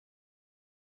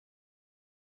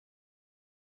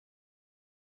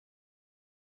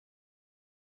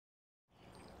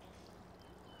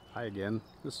Hi again,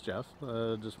 this is Jeff.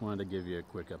 Just wanted to give you a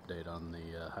quick update on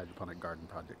the hydroponic garden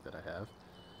project that I have,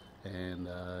 and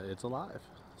it's alive.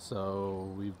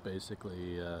 So we've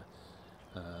basically, I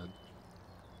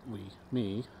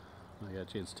got a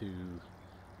chance to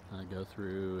go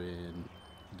through and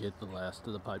get the last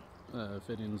of the pipe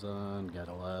fittings on, got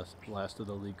a last of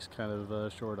the leaks kind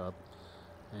of shored up,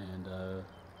 and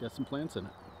got some plants in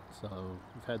it. So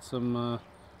we've had some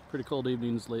pretty cold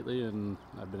evenings lately, and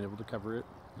I've been able to cover it.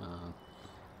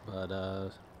 But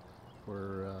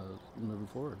we're moving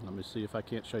forward. Let me see if I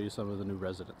can't show you some of the new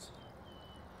residents.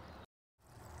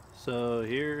 So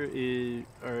here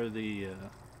are the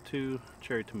two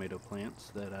cherry tomato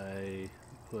plants that I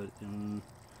put in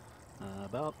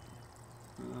about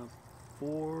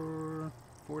 4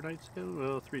 nights ago,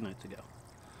 well 3 nights ago.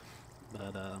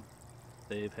 But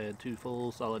they've had 2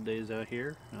 full solid days out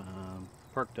here,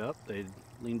 parked up. They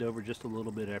leaned over just a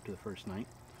little bit after the first night.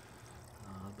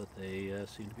 But they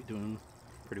seem to be doing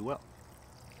pretty well.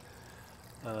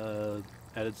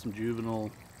 Added some juvenile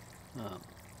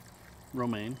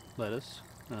romaine lettuce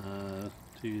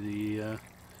to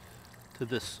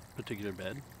this particular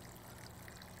bed,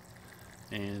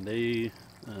 and they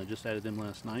just added them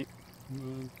last night.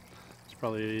 It's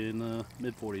probably in the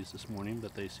mid-40s this morning,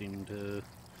 but they seem to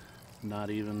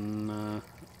not even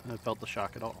have felt the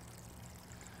shock at all.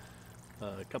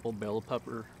 A couple bell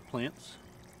pepper plants.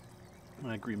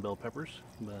 Green bell peppers,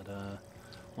 but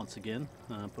once again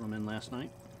put them in last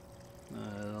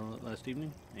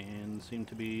evening, and seem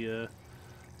to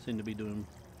be doing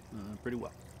pretty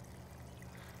well.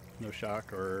 No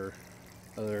shock or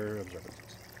other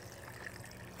observances.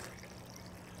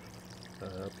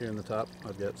 Up here in the top,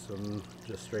 I've got some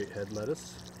just straight head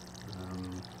lettuce,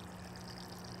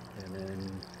 and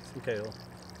then some kale.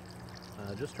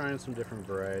 Just trying some different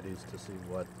varieties to see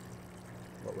what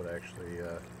would actually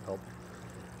help.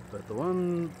 But the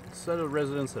one set of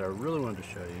residents that I really wanted to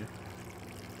show you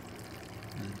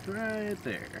is right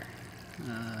there.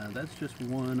 That's just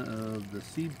one of the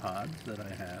seed pods that I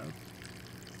have.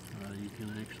 You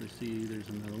can actually see there's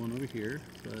another one over here,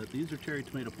 but these are cherry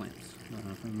tomato plants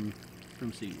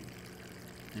from seed,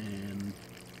 and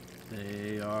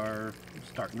they are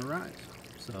starting to rise.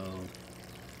 So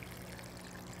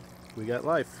we got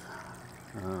life.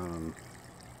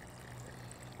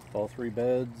 All 3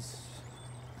 beds.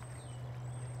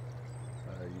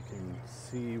 You can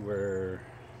see where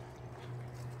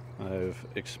I've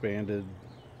expanded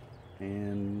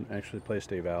and actually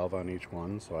placed a valve on each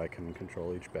one so I can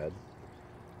control each bed.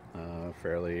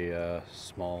 Fairly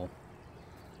small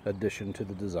addition to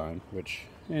the design,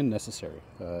 and necessary,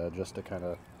 just to kind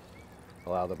of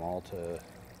allow them all to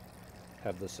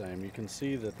have the same. You can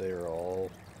see that they are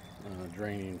all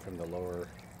draining from the lower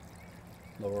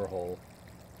hole.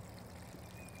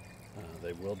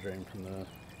 They will drain from the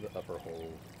upper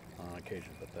hole on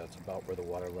occasion, but that's about where the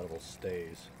water level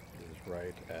stays, is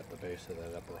right at the base of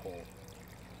that upper hole.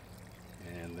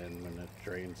 And then when it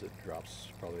drains, it drops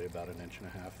probably about 1.5 inches.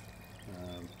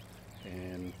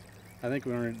 And I think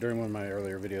during one of my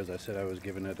earlier videos I said I was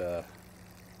giving it a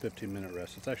 15-minute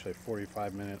rest. It's actually a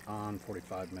 45-minute on,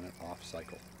 45-minute off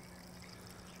cycle.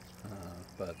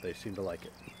 But they seem to like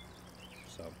it.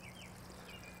 So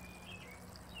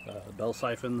bell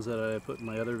siphons that I put in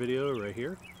my other video right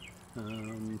here.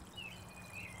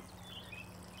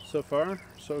 So far,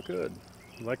 so good.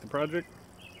 Like the project?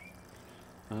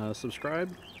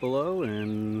 Subscribe below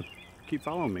and keep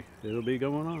following me. It'll be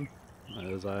going on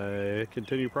as I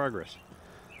continue progress.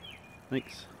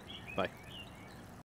 Thanks.